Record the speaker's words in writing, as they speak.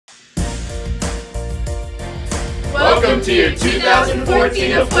Welcome to your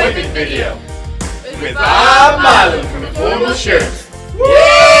 2014 appointment video with Bob Milam from Formal Shirts.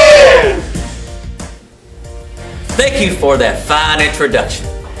 Yeah! Thank you for that fine introduction.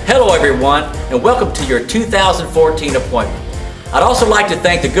 Hello everyone, and welcome to your 2014 appointment. I'd also like to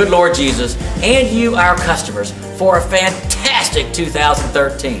thank the good Lord Jesus and you, our customers, for a fantastic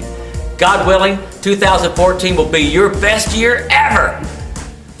 2013. God willing, 2014 will be your best year ever.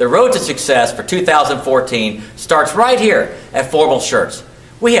 The road to success for 2014 starts right here at Formal Shirts.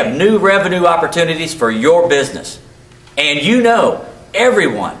 We have new revenue opportunities for your business. And you know,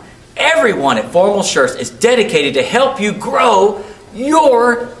 everyone at Formal Shirts is dedicated to help you grow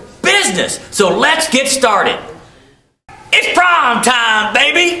your business. So let's get started. It's prom time,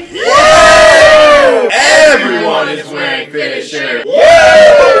 baby! Yeah! Everyone is wearing fitted shirts.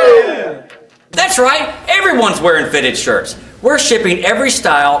 Yeah! That's right, everyone's wearing fitted shirts. We're shipping every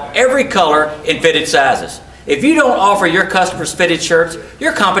style, every color, in fitted sizes. If you don't offer your customers fitted shirts,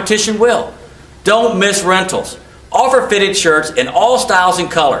 your competition will. Don't miss rentals. Offer fitted shirts in all styles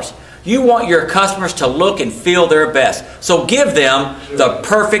and colors. You want your customers to look and feel their best, so give them the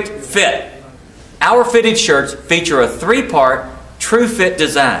perfect fit. Our fitted shirts feature a three-part true fit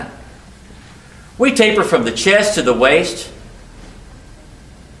design. We taper from the chest to the waist.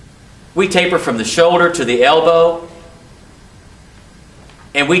 We taper from the shoulder to the elbow.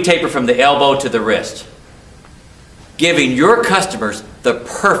 And we taper from the elbow to the wrist, giving your customers the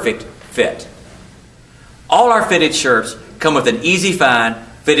perfect fit. All our fitted shirts come with an easy find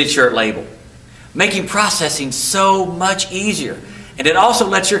fitted shirt label, making processing so much easier. And it also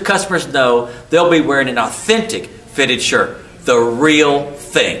lets your customers know they'll be wearing an authentic fitted shirt, the real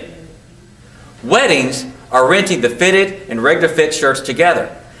thing. Weddings are renting the fitted and regular fit shirts together.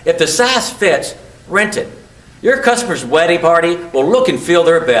 If the size fits, rent it. Your customer's wedding party will look and feel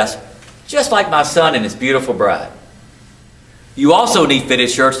their best, just like my son and his beautiful bride. You also need fitted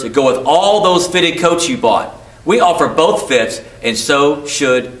shirts to go with all those fitted coats you bought. We offer both fits, and so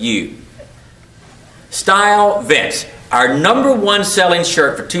should you. Style Vents, our #1 selling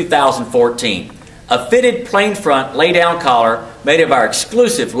shirt for 2014. A fitted plain front lay-down collar made of our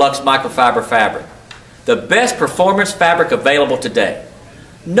exclusive Luxe microfiber fabric. The best performance fabric available today.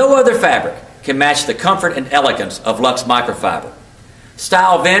 No other fabric can match the comfort and elegance of Luxe microfiber.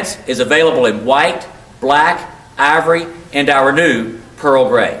 Style Vents is available in white, black, ivory, and our new pearl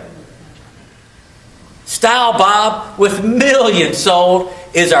gray. Style Bob, with millions sold,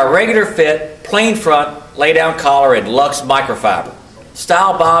 is our regular fit, plain front, lay-down collar in Luxe microfiber.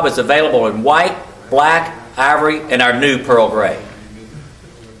 Style Bob is available in white, black, ivory, and our new pearl gray.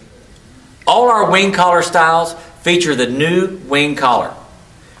 All our wing collar styles feature the new wing collar.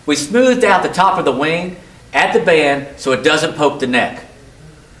 We smoothed out the top of the wing at the band so it doesn't poke the neck.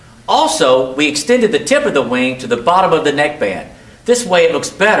 Also, we extended the tip of the wing to the bottom of the neckband. This way it looks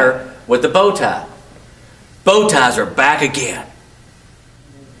better with the bow tie. Bow ties are back again.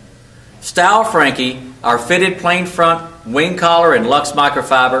 Style Frankie, our fitted plain front wing collar in Luxe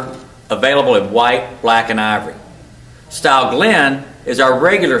microfiber, available in white, black, and ivory. Style Glenn is our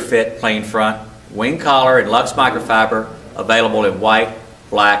regular fit plain front wing collar in Luxe microfiber, available in white,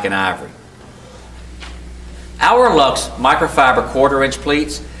 black, and ivory. Our Luxe microfiber 1/4-inch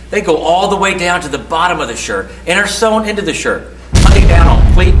pleats, they go all the way down to the bottom of the shirt and are sewn into the shirt, cutting down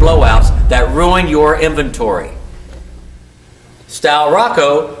on pleat blowouts that ruin your inventory. Style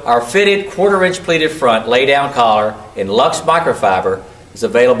Rocco, our fitted 1/4-inch pleated front lay-down collar in Luxe microfiber, is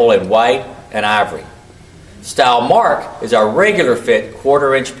available in white and ivory. Style Mark is our regular fit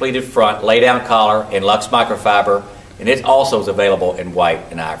 1/4-inch pleated front lay-down collar in Luxe microfiber, and it also is available in white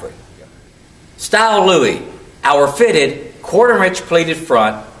and ivory. Style Louis, our fitted 1/4-inch pleated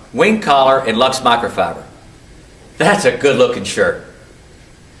front wing collar in Luxe microfiber. That's a good looking shirt.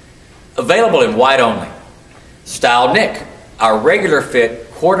 Available in white only. Style Nick, our regular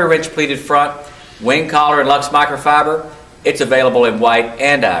fit 1/4-inch pleated front wing collar in Luxe microfiber. It's available in white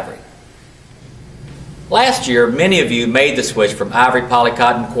and ivory. Last year, many of you made the switch from ivory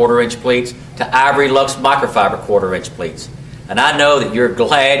polycotton 1/4-inch pleats to ivory Luxe microfiber 1/4-inch pleats. And I know that you're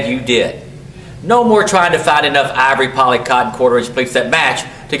glad you did. No more trying to find enough ivory polycotton 1/4-inch pleats that match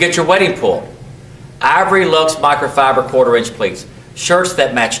to get your wedding pulled. Ivory Luxe microfiber 1/4-inch pleats. Shirts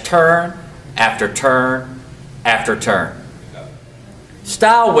that match turn after turn after turn.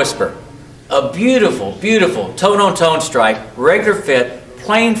 Style Whisper, a beautiful, beautiful tone-on-tone stripe, regular fit,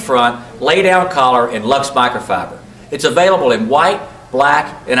 plain front, lay-down collar in Luxe microfiber. It's available in white, black,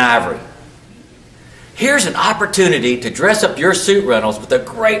 and ivory. Here's an opportunity to dress up your suit rentals with a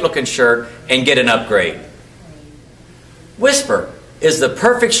great looking shirt and get an upgrade. Whisper, is the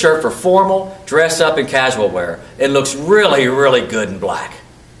perfect shirt for formal, dress-up, and casual wear. It looks really, really good in black.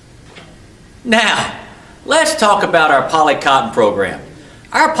 Now, let's talk about our polycotton program.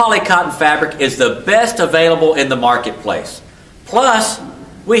 Our polycotton fabric is the best available in the marketplace. Plus,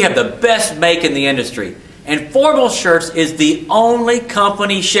 we have the best make in the industry. And Formal Shirts is the only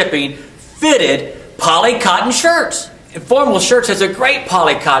company shipping fitted polycotton shirts. And Formal Shirts has a great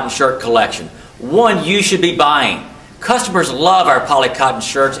polycotton shirt collection, one you should be buying. Customers love our polycotton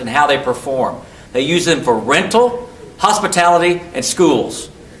shirts and how they perform. They use them for rental, hospitality, and schools.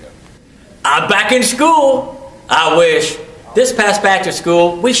 I'm back in school. I wish. This past back to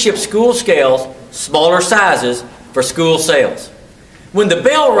school, we shipped school scales, smaller sizes, for school sales. When the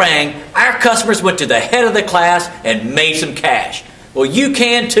bell rang, our customers went to the head of the class and made some cash. Well, you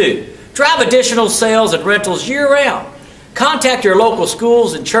can too. Drive additional sales and rentals year-round. Contact your local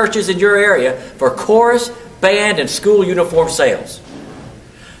schools and churches in your area for chorus, band, and school uniform sales.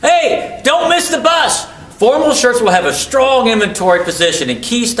 Hey, don't miss the bus! Formal Shirts will have a strong inventory position in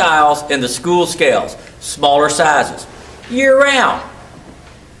key styles in the school scales, smaller sizes, year-round.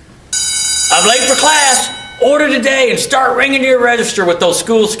 I'm late for class. Order today and start ringing your register with those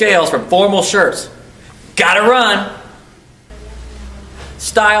school scales from Formal Shirts. Gotta run.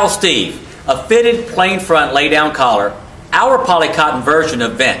 Style Steve, a fitted plain front lay-down collar, our polycotton version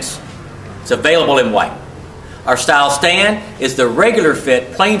of Vince. It's available in white. Our Style Stan is the regular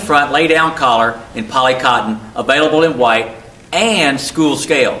fit plain front lay-down collar in polycotton, available in white, and school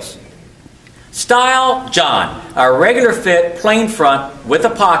scales. Style John, our regular fit plain front with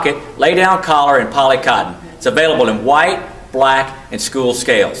a pocket lay-down collar in polycotton. It's available in white, black, and school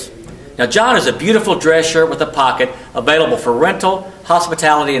scales. Now John is a beautiful dress shirt with a pocket, available for rental,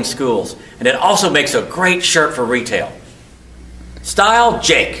 hospitality, and schools. And it also makes a great shirt for retail. Style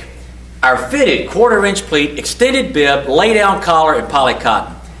Jake, our fitted quarter-inch pleat extended bib lay-down collar in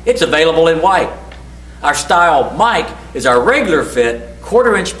polycotton. It's available in white. Our Style Mike is our regular fit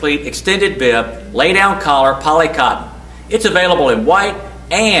quarter-inch pleat extended bib lay-down collar polycotton. It's available in white,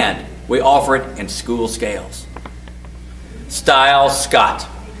 and we offer it in school scales. Style Scott,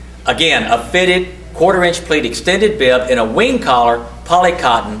 again a fitted quarter-inch pleat extended bib in a wing collar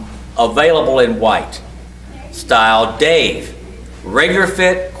polycotton, available in white. Style Dave, regular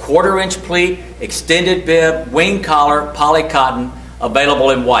fit quarter-inch pleat extended bib wing collar polycotton, available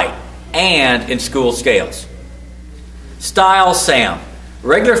in white and in school scales. Style Sam,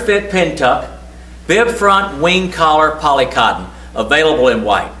 regular fit pin tuck bib front wing collar polycotton, available in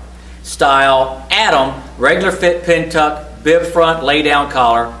white. Style Adam, regular fit pin tuck bib front lay down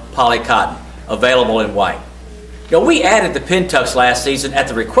collar polycotton, available in white. You know, we added the pin tucks last season at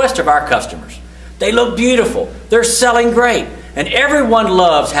the request of our customers. They look beautiful, they're selling great, and everyone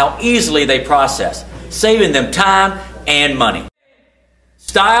loves how easily they process, saving them time and money.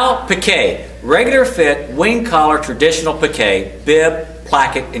 Style Piquet, regular fit wing collar traditional piquet bib,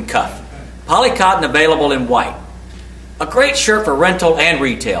 placket, and cuff. Polycotton, available in white. A great shirt for rental and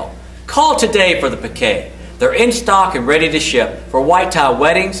retail. Call today for the Piquet. They're in stock and ready to ship for white tie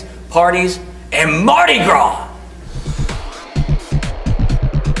weddings, parties, and Mardi Gras.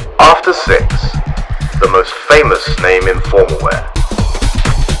 After 6, the most famous name in formal wear.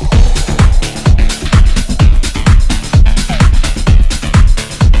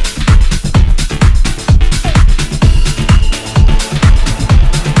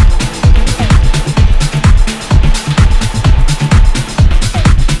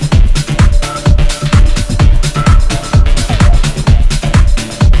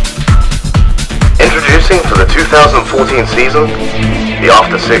 For the 2014 season, the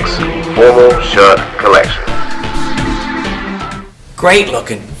After 6 Formal Shirt Collection. Great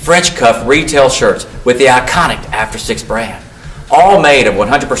looking French cuff retail shirts with the iconic After 6 brand. All made of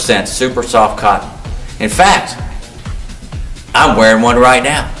 100% super soft cotton. In fact, I'm wearing one right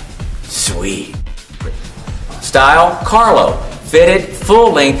now. Sweet. Style Carlo, fitted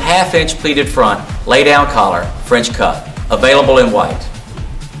full-length half-inch pleated front, lay-down collar, French cuff, available in white.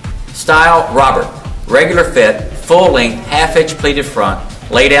 Style Robert, regular fit, full-length, half-inch pleated front,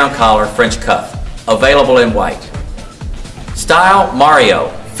 lay-down collar, French cuff, available in white. Style Mario,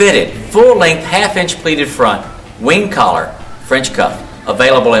 fitted, full-length, half-inch pleated front, wing collar, French cuff,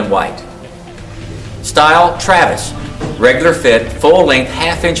 available in white. Style Travis, regular fit, full-length,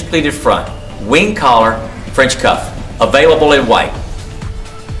 half-inch pleated front, wing collar, French cuff, available in white.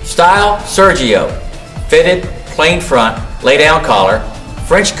 Style Sergio, fitted, plain front, lay-down collar,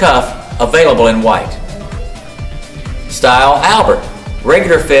 French cuff, available in white. Style Albert,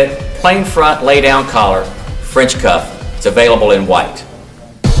 regular fit, plain front, lay-down collar, French cuff. It's available in white.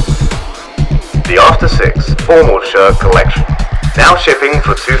 The After 6 Formal Shirt Collection. Now shipping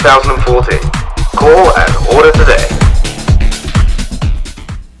for 2014. Call and order today.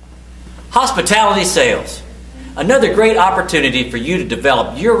 Hospitality sales. Another great opportunity for you to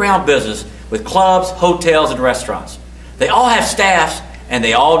develop year-round business with clubs, hotels, and restaurants. They all have staffs and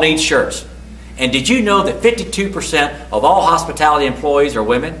they all need shirts. And did you know that 52% of all hospitality employees are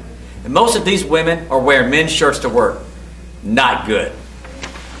women? And most of these women are wearing men's shirts to work. Not good.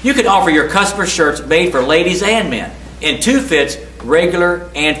 You can offer your customers shirts made for ladies and men in 2 fits, regular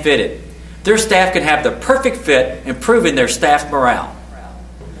and fitted. Their staff can have the perfect fit, improving their staff's morale.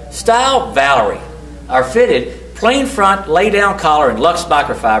 Style Valerie, our fitted, plain front, lay-down collar and luxe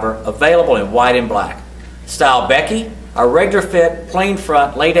microfiber, available in white and black. Style Becky, our regular fit, plain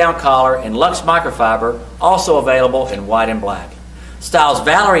front, lay-down collar and luxe microfiber, also available in white and black. Styles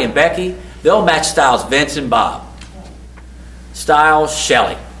Valerie and Becky, they'll match styles Vince and Bob. Style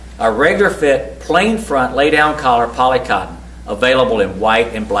Shelly, our regular fit, plain front, lay-down collar, poly cotton, available in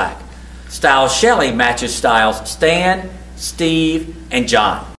white and black. Style Shelly matches styles Stan, Steve, and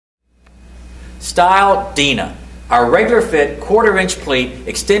John. Style Dina, our regular fit, 1/4 inch pleat,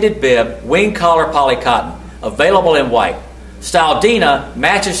 extended bib, wing collar, poly cotton, available in white. Style Dina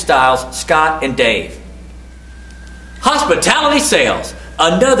matches styles Scott and Dave. Hospitality sales,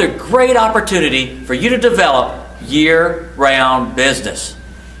 another great opportunity for you to develop year-round business.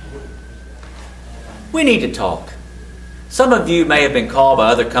 We need to talk. Some of you may have been called by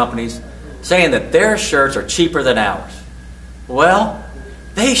other companies saying that their shirts are cheaper than ours. Well,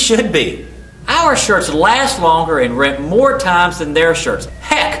 they should be. Our shirts last longer and rent more times than their shirts.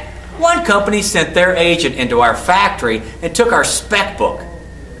 Heck, one company sent their agent into our factory and took our spec book.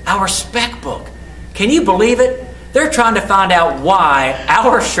 Our spec book. Can you believe it? They're trying to find out why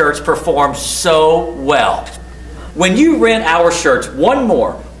our shirts perform so well. When you rent our shirts one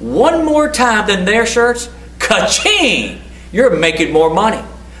more time than their shirts, ka-ching! You're making more money.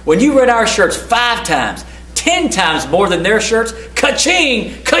 When you rent our shirts 5 times, 10 times more than their shirts,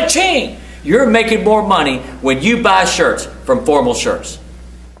 ka-ching! Ka-ching! You're making more money when you buy shirts from Formal Shirts.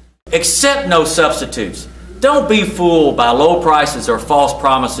 Accept no substitutes. Don't be fooled by low prices or false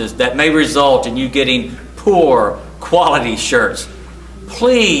promises that may result in you getting poor quality shirts.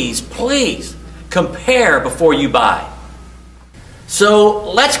 Please, please, compare before you buy. So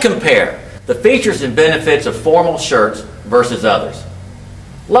let's compare the features and benefits of Formal Shirts versus others.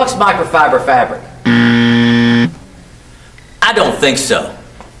 Luxe microfiber fabric. I don't think so.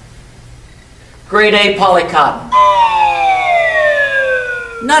 Grade A poly cotton.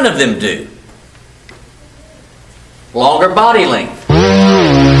 None of them do. Longer body length.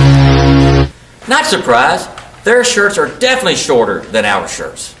 Not surprised. Their shirts are definitely shorter than our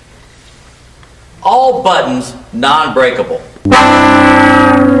shirts. All buttons non-breakable.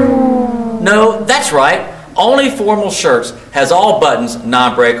 No, that's right. Only Formal Shirts has all buttons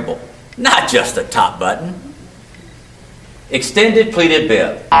non-breakable. Not just the top button. Extended pleated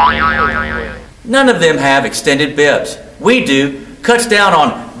bib. None of them have extended bibs. We do. Cuts down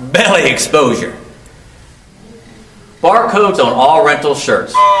on belly exposure. Barcodes on all rental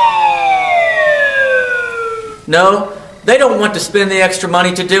shirts. No, they don't want to spend the extra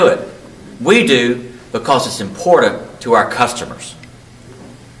money to do it. We do because it's important to our customers.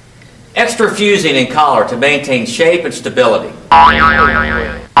 Extra fusing in collar to maintain shape and stability. I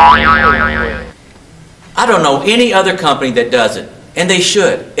don't know any other company that does it, and they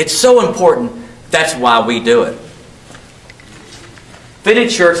should. It's so important, that's why we do it.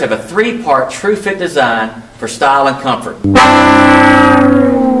 Fitted shirts have a 3-part true fit design for style and comfort.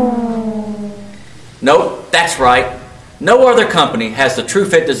 Nope, that's right. No other company has the true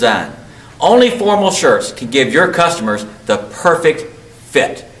fit design. Only Formal Shirts can give your customers the perfect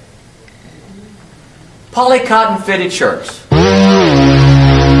fit. Poly-cotton fitted shirts.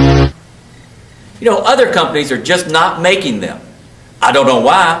 You know, other companies are just not making them. I don't know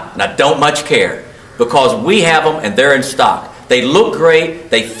why, and I don't much care. Because we have them and they're in stock. They look great,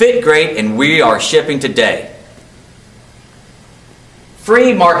 they fit great, and we are shipping today.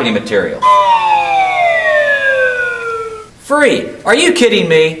 Free marketing material. Free? Are you kidding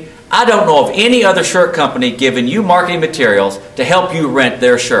me? I don't know of any other shirt company giving you marketing materials to help you rent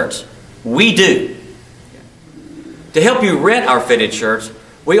their shirts. We do. To help you rent our fitted shirts,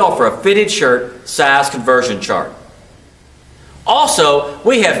 we offer a fitted shirt size conversion chart. Also,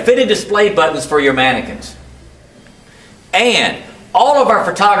 we have fitted display buttons for your mannequins. And all of our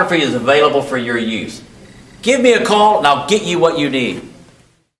photography is available for your use. Give me a call and I'll get you what you need.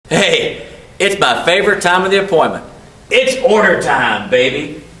 Hey, it's my favorite time of the appointment. It's order time,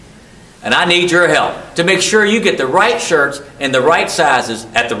 baby. And I need your help to make sure you get the right shirts in the right sizes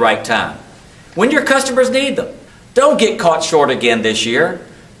at the right time. When your customers need them. Don't get caught short again this year.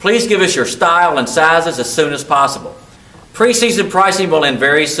 Please give us your style and sizes as soon as possible. Preseason pricing will end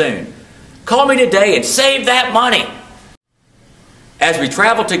very soon. Call me today and save that money. As we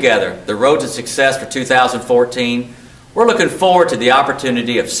travel together the road to success for 2014, we're looking forward to the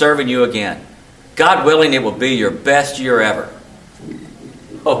opportunity of serving you again. God willing, it will be your best year ever.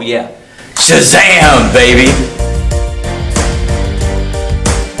 Oh yeah. Shazam, baby!